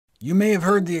You may have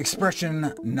heard the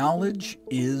expression, knowledge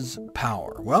is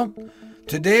power. Well,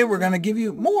 today we're going to give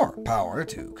you more power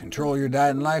to control your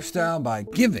diet and lifestyle by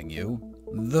giving you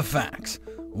the facts.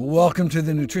 Welcome to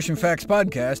the Nutrition Facts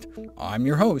podcast. I'm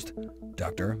your host,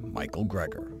 Dr. Michael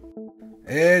Greger.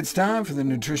 It's time for the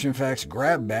Nutrition Facts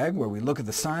Grab Bag, where we look at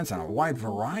the science on a wide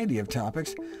variety of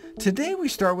topics. Today we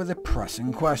start with a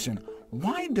pressing question.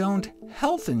 Why don't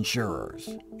health insurers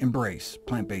embrace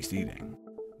plant-based eating?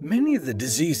 Many of the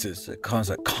diseases that cause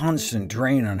a constant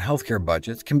drain on healthcare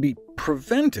budgets can be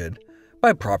prevented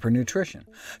by proper nutrition.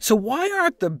 So why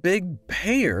aren't the big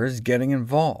payers getting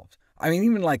involved? I mean,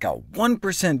 even like a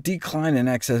 1% decline in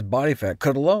excess body fat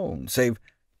could alone save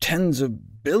tens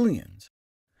of billions.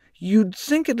 You'd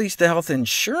think at least the health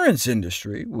insurance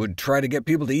industry would try to get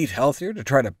people to eat healthier, to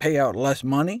try to pay out less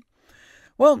money.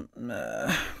 Well,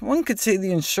 one could say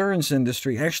the insurance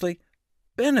industry actually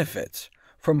benefits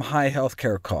from high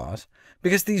healthcare costs,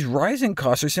 because these rising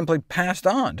costs are simply passed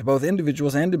on to both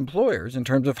individuals and employers in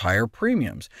terms of higher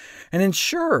premiums, and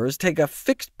insurers take a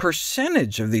fixed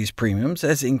percentage of these premiums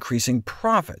as increasing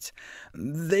profits.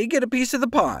 They get a piece of the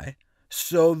pie,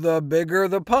 so the bigger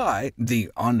the pie, the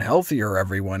unhealthier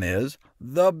everyone is,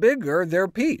 the bigger their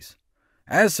piece.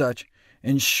 As such,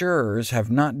 insurers have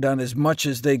not done as much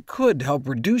as they could to help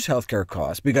reduce healthcare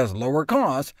costs, because lower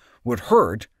costs would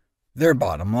hurt their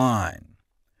bottom line.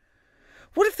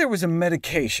 What if there was a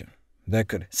medication that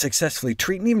could successfully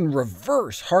treat and even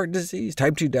reverse heart disease,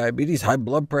 type 2 diabetes, high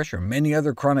blood pressure, and many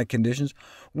other chronic conditions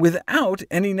without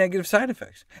any negative side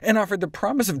effects, and offered the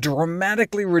promise of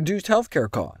dramatically reduced healthcare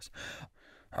costs?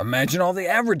 Imagine all the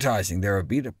advertising there would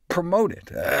be to promote it.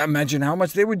 Imagine how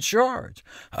much they would charge.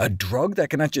 A drug that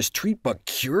can not just treat but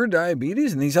cure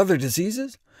diabetes and these other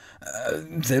diseases?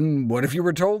 Then what if you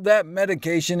were told that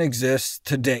medication exists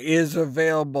today, is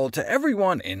available to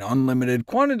everyone in unlimited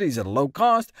quantities at a low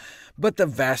cost, but the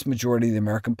vast majority of the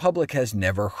American public has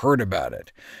never heard about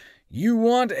it? You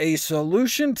want a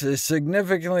solution to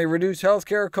significantly reduce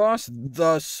healthcare costs?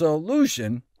 The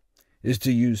solution is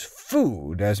to use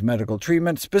food as medical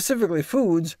treatment, specifically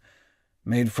foods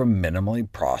made from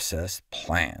minimally processed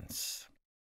plants.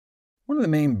 One of the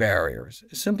main barriers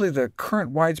is simply the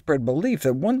current widespread belief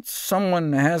that once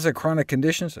someone has a chronic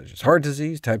condition, such as heart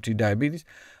disease, type 2 diabetes,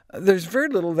 there's very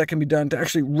little that can be done to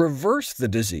actually reverse the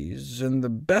disease, and the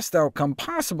best outcome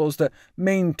possible is to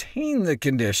maintain the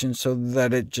condition so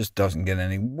that it just doesn't get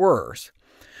any worse.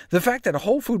 The fact that a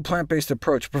whole food plant-based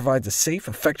approach provides a safe,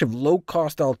 effective,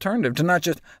 low-cost alternative to not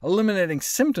just eliminating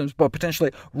symptoms, but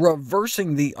potentially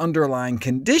reversing the underlying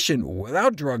condition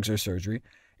without drugs or surgery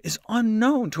is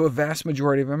unknown to a vast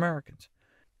majority of Americans.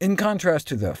 In contrast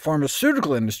to the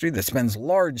pharmaceutical industry that spends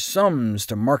large sums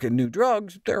to market new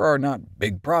drugs, there are not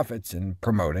big profits in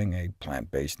promoting a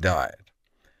plant-based diet.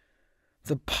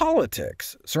 The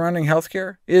politics surrounding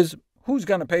healthcare is who's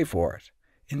going to pay for it,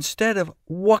 instead of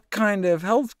what kind of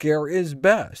healthcare is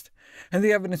best. And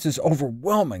the evidence is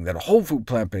overwhelming that a whole food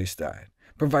plant-based diet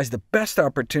provides the best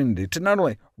opportunity to not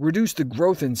only reduce the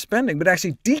growth in spending, but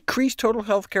actually decrease total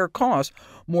healthcare costs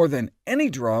more than any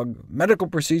drug, medical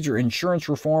procedure, insurance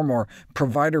reform, or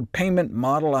provider payment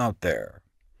model out there.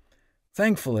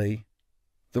 Thankfully,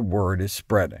 the word is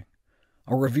spreading.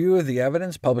 A review of the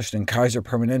evidence published in Kaiser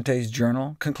Permanente's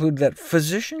journal concluded that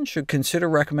physicians should consider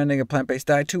recommending a plant-based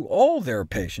diet to all their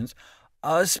patients,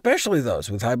 especially those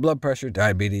with high blood pressure,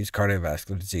 diabetes,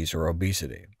 cardiovascular disease, or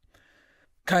obesity.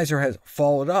 Kaiser has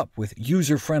followed up with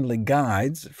user-friendly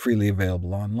guides, freely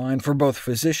available online, for both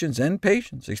physicians and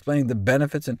patients, explaining the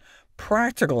benefits and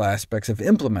practical aspects of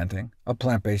implementing a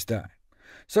plant-based diet.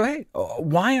 So hey,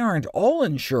 why aren't all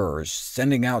insurers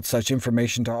sending out such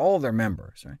information to all their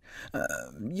members? Right?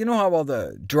 You know how all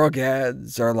the drug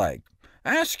ads are like,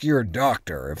 ask your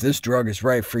doctor if this drug is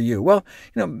right for you. Well,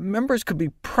 members could be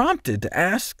prompted to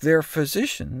ask their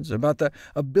physicians about the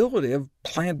ability of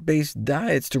plant-based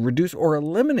diets to reduce or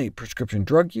eliminate prescription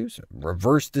drug use,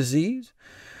 reverse disease.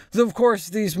 Though, of course,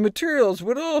 these materials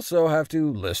would also have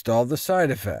to list all the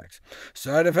side effects.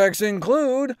 Side effects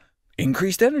include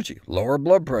increased energy, lower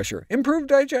blood pressure, improved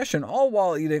digestion, all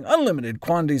while eating unlimited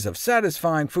quantities of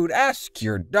satisfying food. Ask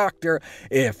your doctor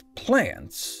if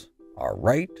plants are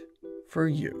right for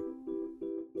you.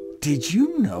 Did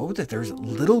you know that there's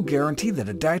little guarantee that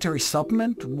a dietary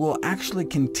supplement will actually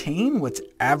contain what's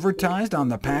advertised on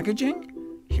the packaging?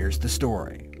 Here's the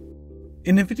story.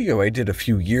 In a video I did a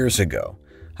few years ago,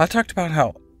 I talked about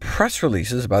how press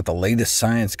releases about the latest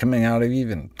science coming out of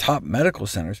even top medical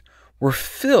centers were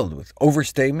filled with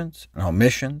overstatements and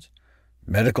omissions.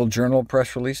 Medical journal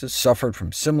press releases suffered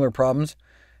from similar problems,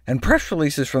 and press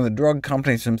releases from the drug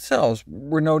companies themselves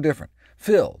were no different,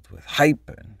 filled with hype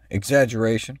and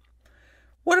exaggeration.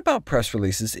 What about press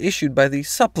releases issued by the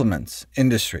supplements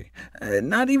industry?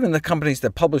 Not even the companies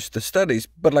that publish the studies,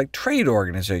 but like trade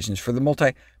organizations for the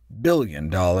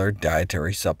multi-billion-dollar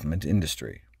dietary supplement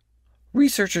industry.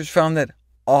 Researchers found that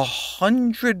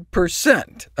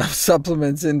 100% of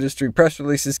supplements industry press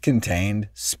releases contained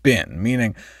spin,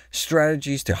 meaning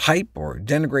strategies to hype or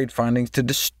denigrate findings to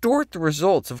distort the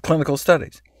results of clinical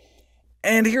studies.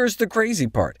 And here's the crazy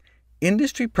part.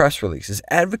 Industry press releases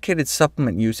advocated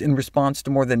supplement use in response to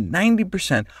more than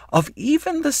 90% of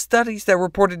even the studies that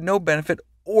reported no benefit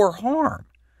or harm.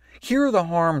 Here are the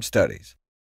harm studies.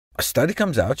 A study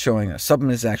comes out showing a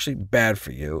supplement is actually bad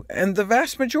for you, and the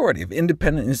vast majority of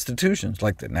independent institutions,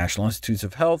 like the National Institutes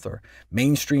of Health or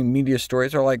mainstream media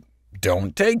stories, are like,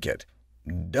 don't take it.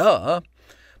 Duh.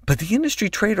 But the industry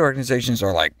trade organizations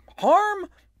are like, harm?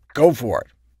 Go for it.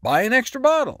 Buy an extra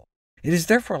bottle. It is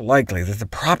therefore likely that the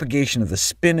propagation of the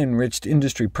spin-enriched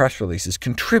industry press releases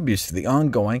contributes to the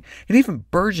ongoing and even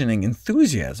burgeoning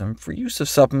enthusiasm for use of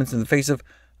supplements in the face of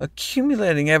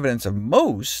accumulating evidence of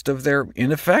most of their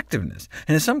ineffectiveness,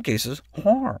 and in some cases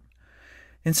harm.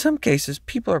 In some cases,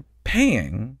 people are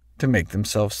paying to make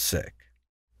themselves sick.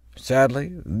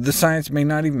 Sadly, the science may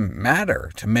not even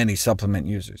matter to many supplement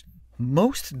users.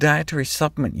 Most dietary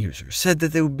supplement users said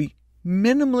that they would be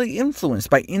minimally influenced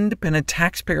by independent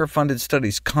taxpayer-funded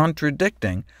studies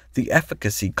contradicting the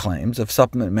efficacy claims of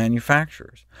supplement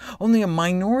manufacturers. Only a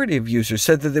minority of users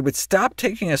said that they would stop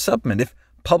taking a supplement if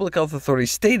public health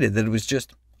authorities stated that it was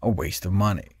just a waste of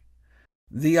money.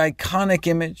 The iconic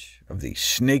image of the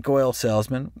snake oil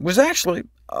salesman was actually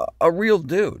a real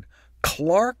dude,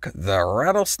 Clark the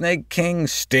Rattlesnake King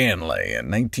Stanley in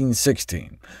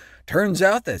 1916. Turns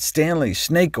out that Stanley's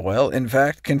snake oil, in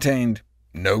fact, contained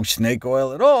no snake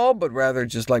oil at all, but rather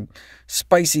just like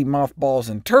spicy mothballs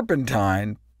and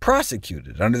turpentine,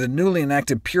 prosecuted under the newly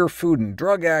enacted Pure Food and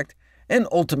Drug Act, and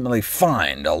ultimately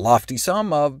fined a lofty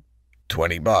sum of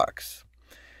 $20.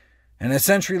 And a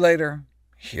century later,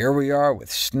 here we are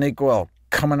with snake oil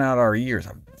coming out our ears,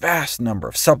 a vast number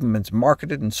of supplements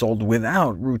marketed and sold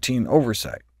without routine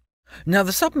oversight. Now,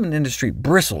 the supplement industry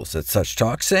bristles at such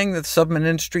talk, saying that the supplement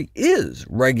industry is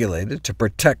regulated to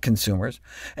protect consumers,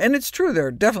 and it's true there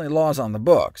are definitely laws on the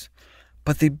books.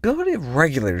 But the ability of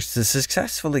regulators to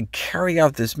successfully carry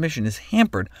out this mission is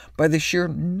hampered by the sheer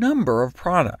number of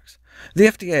products. The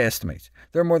FDA estimates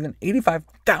there are more than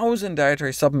 85,000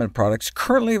 dietary supplement products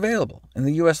currently available in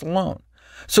the U.S. alone.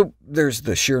 So there's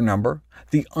the sheer number,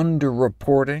 the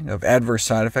underreporting of adverse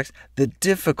side effects, the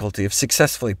difficulty of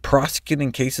successfully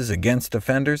prosecuting cases against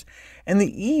offenders, and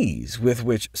the ease with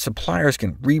which suppliers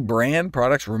can rebrand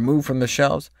products removed from the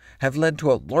shelves have led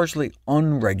to a largely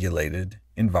unregulated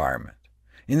environment.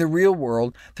 In the real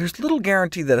world, there's little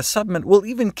guarantee that a supplement will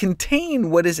even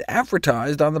contain what is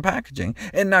advertised on the packaging,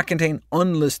 and not contain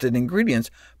unlisted ingredients,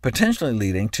 potentially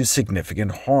leading to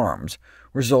significant harms,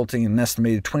 resulting in an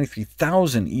estimated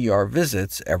 23,000 ER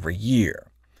visits every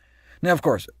year. Now, of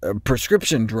course,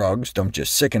 prescription drugs don't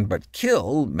just sicken but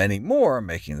kill many more,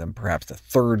 making them perhaps the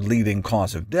third leading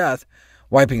cause of death,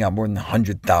 wiping out more than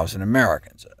 100,000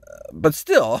 Americans. But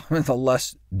still, the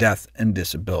less death and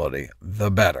disability,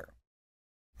 the better.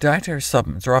 Dietary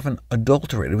supplements are often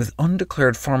adulterated with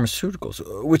undeclared pharmaceuticals,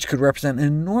 which could represent an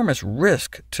enormous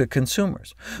risk to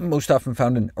consumers, most often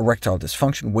found in erectile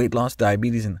dysfunction, weight loss,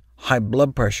 diabetes, and high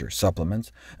blood pressure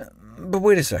supplements. But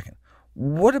wait a second.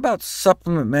 What about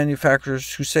supplement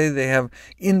manufacturers who say they have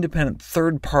independent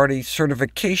third-party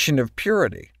certification of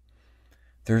purity?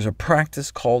 There's a practice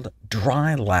called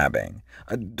dry labbing,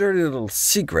 a dirty little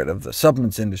secret of the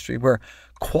supplements industry, where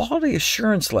quality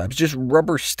assurance labs just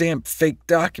rubber-stamp fake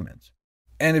documents.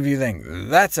 And if you think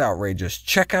that's outrageous,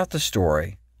 check out the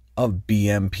story of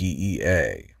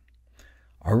BMPEA.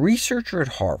 A researcher at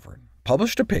Harvard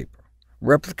published a paper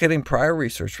replicating prior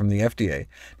research from the FDA,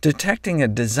 detecting a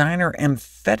designer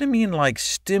amphetamine-like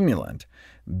stimulant,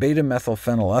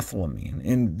 beta-methylphenylethylamine,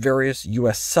 in various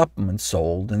U.S. supplements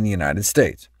sold in the United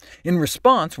States. In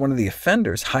response, one of the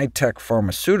offenders, High-Tech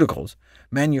Pharmaceuticals,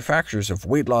 manufacturers of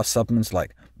weight loss supplements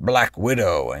like Black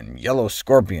Widow and Yellow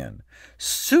Scorpion,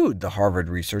 sued the Harvard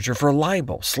researcher for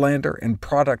libel, slander, and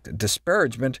product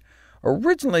disparagement,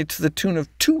 originally to the tune of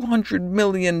 $200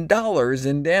 million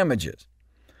in damages.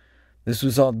 This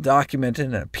was all documented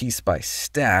in a piece by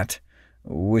Stat,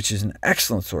 which is an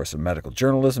excellent source of medical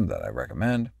journalism that I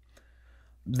recommend.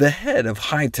 The head of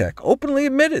High-Tech openly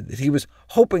admitted that he was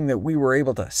hoping that we were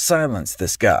able to silence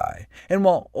this guy, and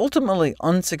while ultimately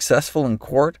unsuccessful in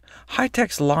court,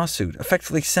 High-Tech's lawsuit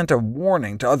effectively sent a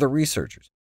warning to other researchers.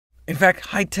 In fact,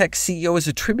 High-Tech CEO is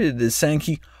attributed as saying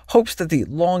he hopes that the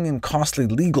long and costly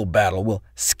legal battle will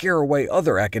scare away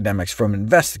other academics from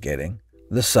investigating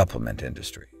the supplement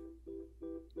industry.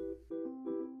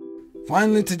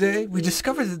 Finally today, we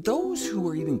discovered that those who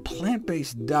are eating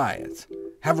plant-based diets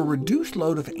have a reduced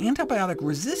load of antibiotic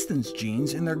resistance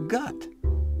genes in their gut.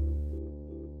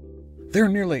 There are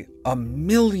nearly 1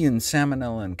 million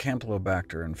Salmonella and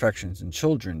Campylobacter infections in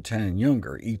children 10 and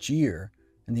younger each year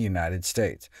in the United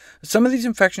States. Some of these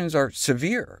infections are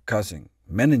severe, causing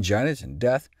meningitis and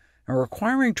death, and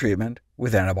requiring treatment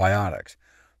with antibiotics.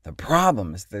 The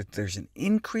problem is that there's an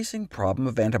increasing problem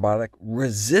of antibiotic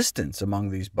resistance among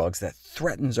these bugs that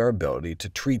threatens our ability to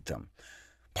treat them.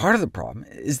 Part of the problem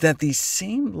is that these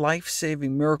same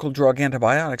life-saving miracle drug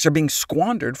antibiotics are being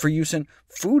squandered for use in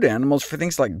food animals for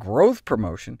things like growth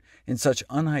promotion in such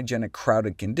unhygienic,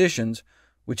 crowded conditions,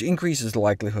 which increases the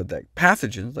likelihood that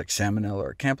pathogens like Salmonella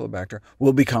or Campylobacter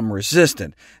will become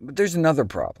resistant. But there's another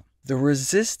problem. The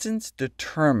resistance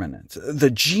determinants, the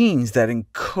genes that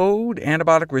encode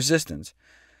antibiotic resistance,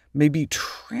 may be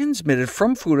transmitted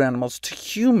from food animals to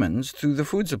humans through the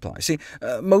food supply. See,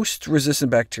 most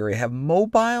resistant bacteria have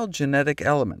mobile genetic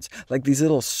elements, like these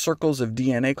little circles of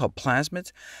DNA called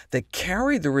plasmids, that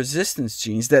carry the resistance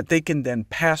genes that they can then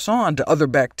pass on to other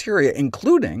bacteria,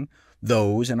 including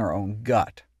those in our own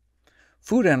gut.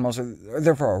 Food animals are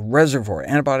therefore a reservoir of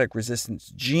antibiotic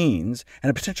resistance genes and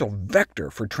a potential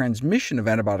vector for transmission of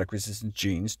antibiotic resistance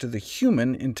genes to the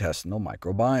human intestinal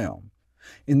microbiome.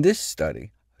 In this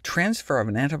study, transfer of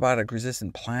an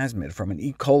antibiotic-resistant plasmid from an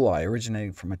E. coli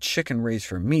originating from a chicken raised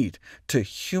for meat to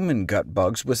human gut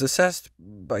bugs was assessed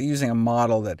by using a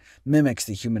model that mimics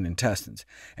the human intestines,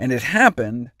 and it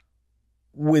happened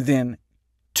within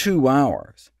 2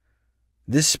 hours.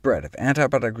 This spread of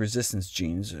antibiotic resistance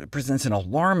genes presents an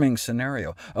alarming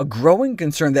scenario, a growing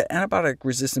concern that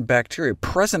antibiotic-resistant bacteria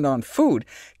present on food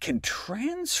can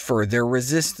transfer their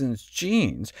resistance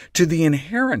genes to the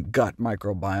inherent gut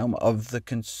microbiome of the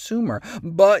consumer.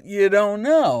 But you don't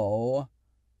know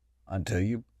until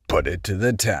you put it to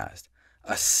the test.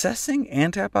 Assessing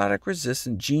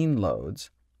antibiotic-resistant gene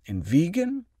loads in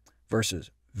vegan versus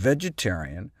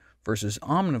vegetarian versus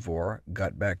omnivore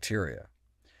gut bacteria.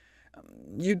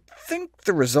 You'd think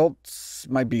the results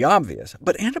might be obvious,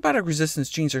 but antibiotic resistance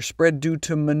genes are spread due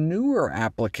to manure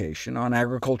application on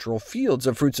agricultural fields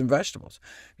of fruits and vegetables.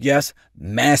 Yes,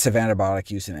 massive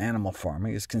antibiotic use in animal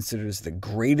farming is considered as the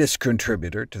greatest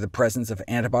contributor to the presence of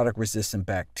antibiotic-resistant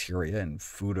bacteria in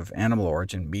food of animal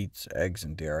origin, meats, eggs,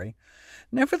 and dairy.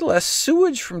 Nevertheless,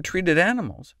 sewage from treated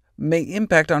animals may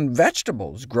impact on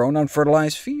vegetables grown on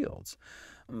fertilized fields.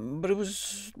 But it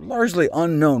was largely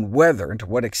unknown whether and to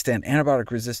what extent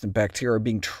antibiotic-resistant bacteria are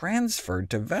being transferred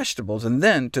to vegetables and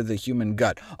then to the human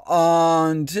gut,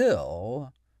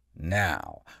 until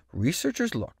now.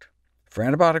 Researchers looked for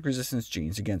antibiotic resistance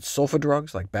genes against sulfa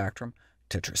drugs like Bactrim,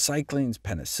 tetracyclines,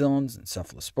 penicillins, and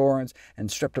cephalosporins, and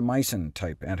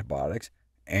streptomycin-type antibiotics,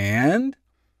 and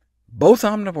both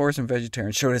omnivores and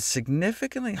vegetarians showed a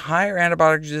significantly higher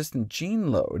antibiotic-resistant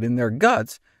gene load in their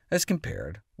guts as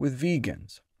compared with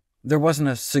vegans. There wasn't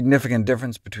a significant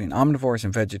difference between omnivores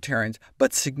and vegetarians,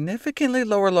 but significantly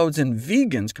lower loads in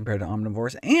vegans compared to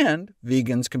omnivores, and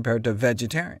vegans compared to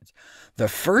vegetarians. The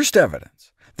first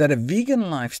evidence that a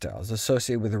vegan lifestyle is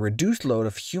associated with a reduced load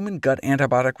of human gut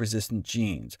antibiotic-resistant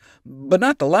genes, but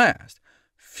not the last.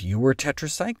 Fewer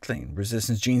tetracycline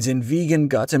resistance genes in vegan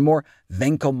guts, and more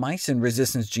vancomycin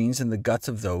resistance genes in the guts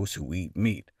of those who eat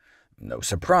meat. No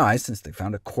surprise, since they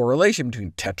found a correlation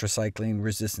between tetracycline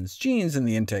resistance genes and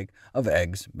the intake of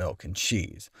eggs, milk, and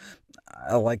cheese.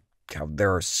 I like how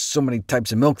there are so many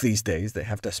types of milk these days, they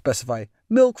have to specify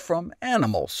milk from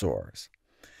animal source.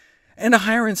 And a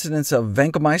higher incidence of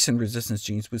vancomycin resistance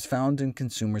genes was found in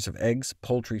consumers of eggs,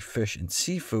 poultry, fish, and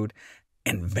seafood,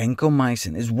 and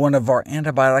vancomycin is one of our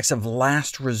antibiotics of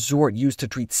last resort used to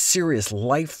treat serious,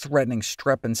 life-threatening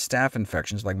strep and staph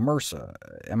infections like MRSA,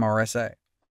 MRSA.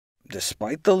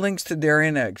 Despite the links to dairy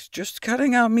and eggs, just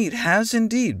cutting out meat has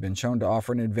indeed been shown to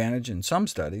offer an advantage in some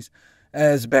studies,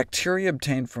 as bacteria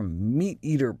obtained from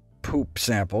meat-eater poop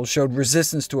samples showed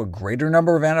resistance to a greater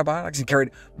number of antibiotics and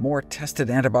carried more tested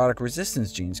antibiotic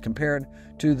resistance genes compared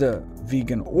to the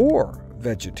vegan or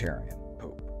vegetarian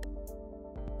poop.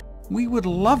 We would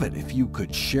love it if you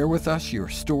could share with us your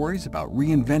stories about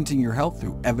reinventing your health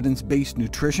through evidence-based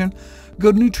nutrition.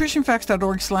 Go to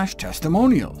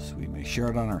NutritionFacts.org/testimonials. We may share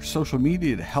it on our social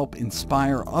media to help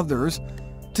inspire others.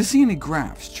 To see any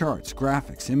graphs, charts,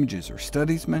 graphics, images, or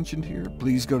studies mentioned here,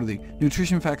 please go to the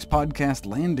Nutrition Facts podcast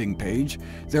landing page.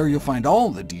 There you'll find all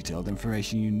the detailed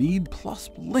information you need, plus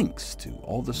links to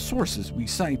all the sources we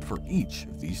cite for each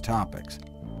of these topics.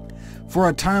 For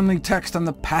a timely text on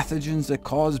the pathogens that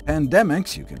cause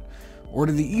pandemics, you can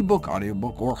order the ebook,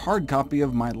 audiobook, or hard copy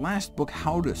of my last book,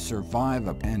 How to Survive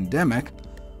a Pandemic.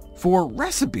 For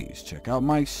recipes, check out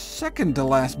my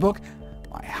second-to-last book,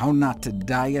 my How Not to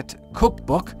Diet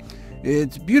cookbook.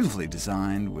 It's beautifully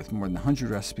designed with more than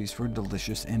 100 recipes for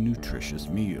delicious and nutritious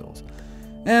meals.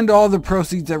 And all the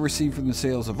proceeds I receive from the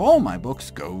sales of all my books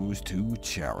goes to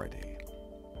charity.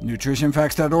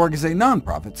 NutritionFacts.org is a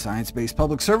nonprofit, science-based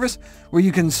public service where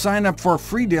you can sign up for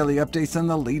free daily updates on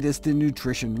the latest in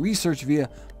nutrition research via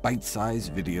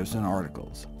bite-sized videos and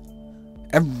articles.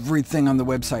 Everything on the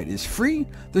website is free.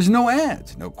 There's no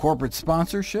ads, no corporate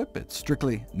sponsorship. It's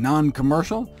strictly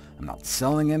non-commercial. I'm not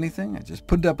selling anything. I just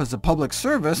put it up as a public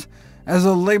service, as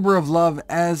a labor of love,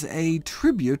 as a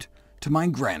tribute to my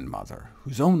grandmother,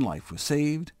 whose own life was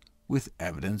saved with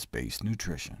evidence-based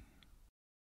nutrition.